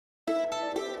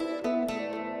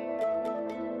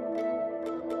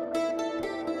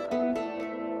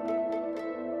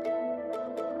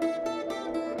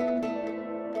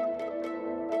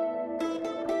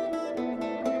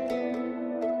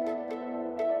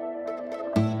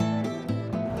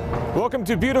Welcome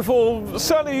to beautiful,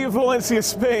 sunny Valencia,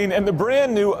 Spain, and the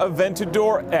brand new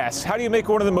Aventador S. How do you make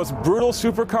one of the most brutal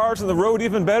supercars on the road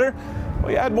even better?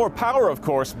 Well, you add more power, of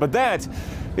course, but that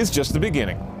is just the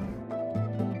beginning.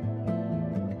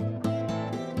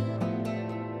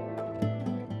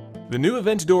 The new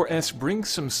Aventador S brings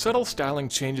some subtle styling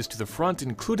changes to the front,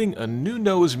 including a new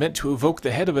nose meant to evoke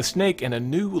the head of a snake and a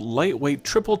new lightweight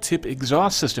triple-tip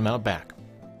exhaust system out back.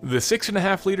 The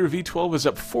 6.5-liter V12 is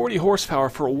up 40 horsepower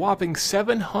for a whopping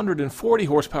 740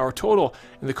 horsepower total,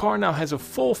 and the car now has a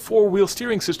full four-wheel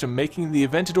steering system, making the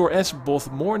Aventador S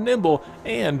both more nimble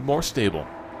and more stable.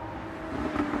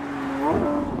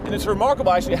 And it's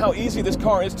remarkable actually how easy this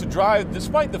car is to drive,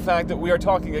 despite the fact that we are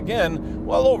talking again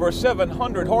well over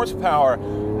 700 horsepower.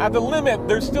 At the limit,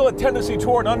 there's still a tendency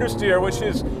toward understeer, which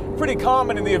is pretty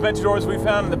common in the Aventadors we've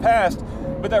found in the past.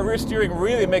 But that rear steering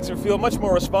really makes it feel much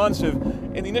more responsive,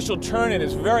 and the initial turn-in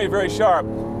is very, very sharp.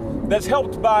 That's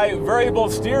helped by variable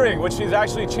steering, which is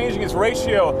actually changing its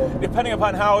ratio depending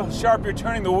upon how sharp you're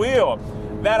turning the wheel.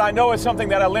 That I know is something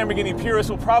that a Lamborghini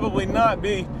purist will probably not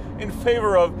be in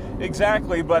favor of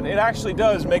exactly, but it actually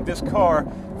does make this car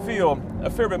feel a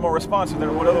fair bit more responsive than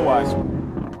it would otherwise.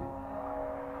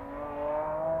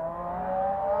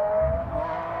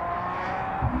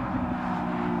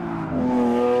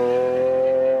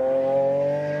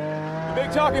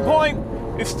 Big talking point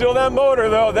is still that motor,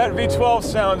 though. That V12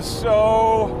 sounds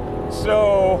so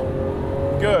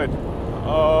good.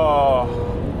 Oh,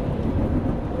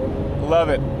 love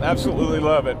it. Absolutely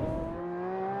love it.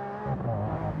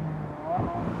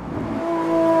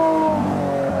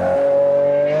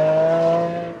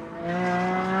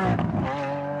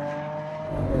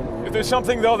 If there's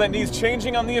something, though, that needs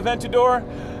changing on the Aventador,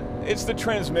 it's the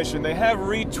transmission. They have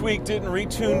retweaked it and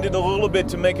retuned it a little bit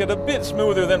to make it a bit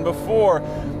smoother than before,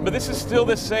 but this is still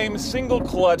the same single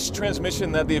clutch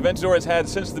transmission that the Aventador has had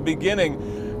since the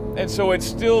beginning, and so it's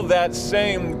still that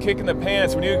same kick in the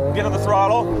pants when you get on the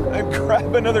throttle and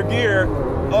grab another gear.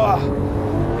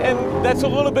 And that's a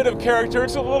little bit of character,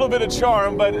 it's a little bit of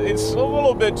charm, but it's a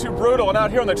little bit too brutal. And out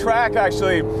here on the track,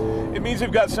 actually, it means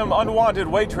you've got some unwanted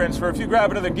weight transfer. If you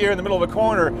grab another gear in the middle of a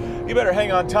corner, you better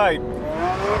hang on tight.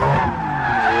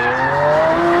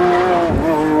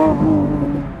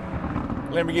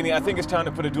 Lamborghini, I think it's time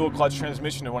to put a dual clutch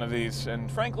transmission in one of these, and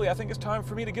frankly, I think it's time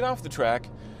for me to get off the track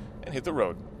and hit the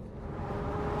road.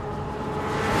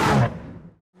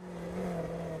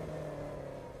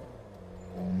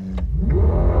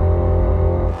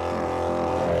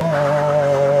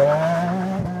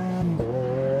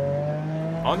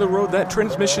 On the road, that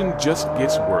transmission just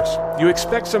gets worse. You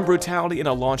expect some brutality in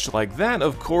a launch like that,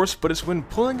 of course, but it's when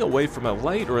pulling away from a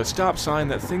light or a stop sign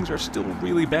that things are still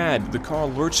really bad, the car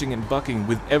lurching and bucking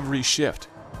with every shift.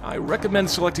 I recommend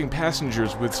selecting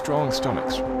passengers with strong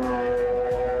stomachs.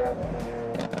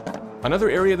 Another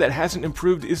area that hasn't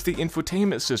improved is the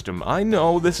infotainment system. I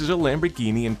know this is a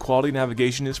Lamborghini and quality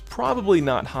navigation is probably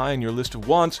not high on your list of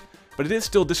wants, but it is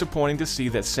still disappointing to see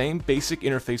that same basic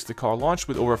interface the car launched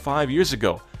with over 5 years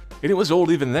ago, and it was old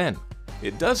even then.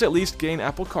 It does at least gain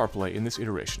Apple CarPlay in this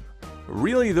iteration.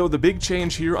 Really though, the big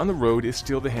change here on the road is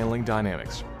still the handling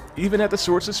dynamics. Even at the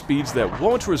sorts of speeds that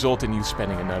won't result in you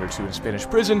spending a night or two in Spanish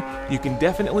prison, you can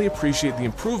definitely appreciate the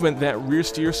improvement that rear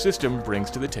steer system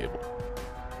brings to the table.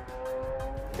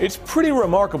 It's pretty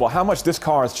remarkable how much this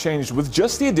car has changed with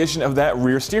just the addition of that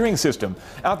rear steering system.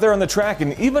 Out there on the track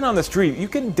and even on the street, you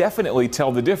can definitely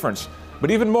tell the difference.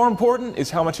 But even more important is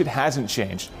how much it hasn't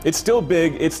changed. It's still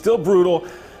big, it's still brutal.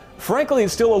 Frankly,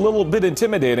 it's still a little bit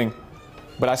intimidating,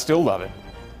 but I still love it.